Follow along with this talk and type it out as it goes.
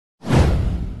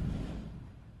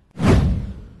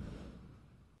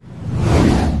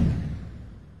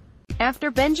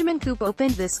After Benjamin Koop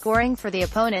opened the scoring for the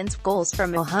opponents, goals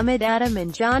from Mohamed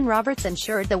and John Roberts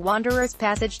ensured the Wanderers'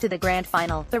 passage to the grand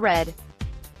final. The Red.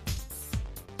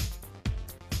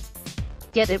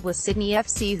 Yet it was Sydney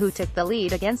FC who took the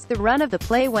lead against the run of the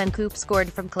play when Koop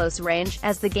scored from close range.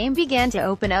 As the game began to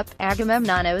open up,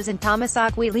 Agamemnonos and Thomas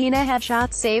Aquilina had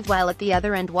shots saved, while at the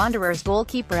other end Wanderers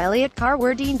goalkeeper Elliot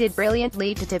Carwardine did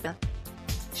brilliantly to tip a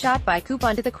shot by Koop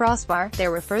onto the crossbar. There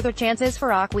were further chances for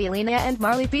Aquilina and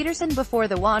Marley Peterson before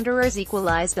the Wanderers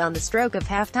equalized on the stroke of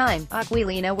half-time.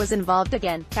 Aquilina was involved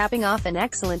again, capping off an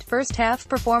excellent first-half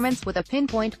performance with a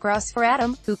pinpoint cross for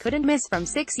Adam, who couldn't miss from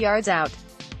 6 yards out.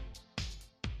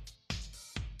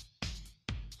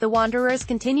 The Wanderers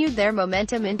continued their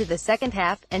momentum into the second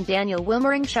half, and Daniel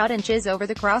Wilmering shot inches over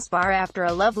the crossbar after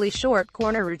a lovely short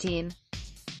corner routine.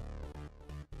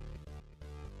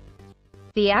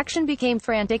 The action became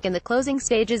frantic in the closing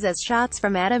stages as shots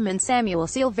from Adam and Samuel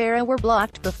Silveira were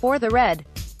blocked before the red.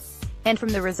 And from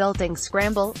the resulting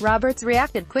scramble, Roberts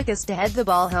reacted quickest to head the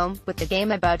ball home. With the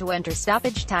game about to enter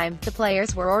stoppage time, the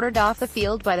players were ordered off the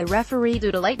field by the referee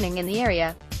due to lightning in the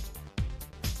area.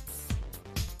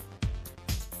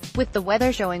 With the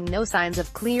weather showing no signs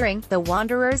of clearing, the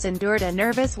Wanderers endured a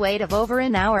nervous wait of over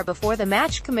an hour before the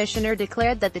match commissioner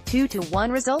declared that the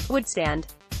 2-1 result would stand.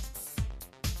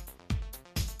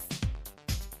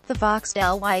 The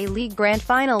Foxtel League Grand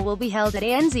Final will be held at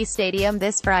ANZ Stadium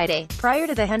this Friday, prior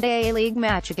to the Hyundai League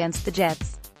match against the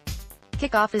Jets.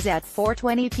 Kickoff is at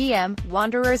 4:20 p.m.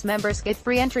 Wanderers members get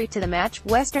free entry to the match.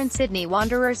 Western Sydney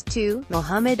Wanderers 2,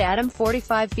 Mohamed Adam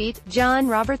 45 feet, John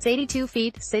Roberts 82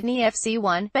 feet, Sydney FC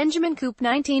 1, Benjamin Koop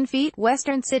 19 feet,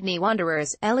 Western Sydney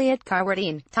Wanderers, Elliot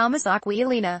Carwardine, Thomas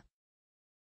Aquilina,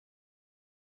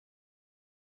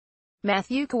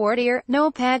 Matthew Kawardier,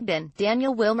 Noah Pagden,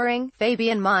 Daniel Wilmering,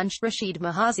 Fabian Monge, Rashid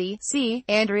Mahazi, C.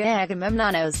 Andrea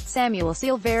Agamemnonos, Samuel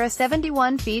Silveira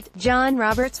 71 feet, John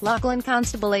Roberts, Lachlan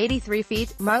Constable 83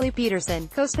 feet, Marley Peterson,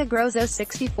 Costa Grosso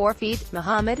 64 feet,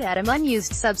 Mohamed Adam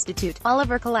unused substitute,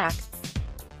 Oliver Kalak.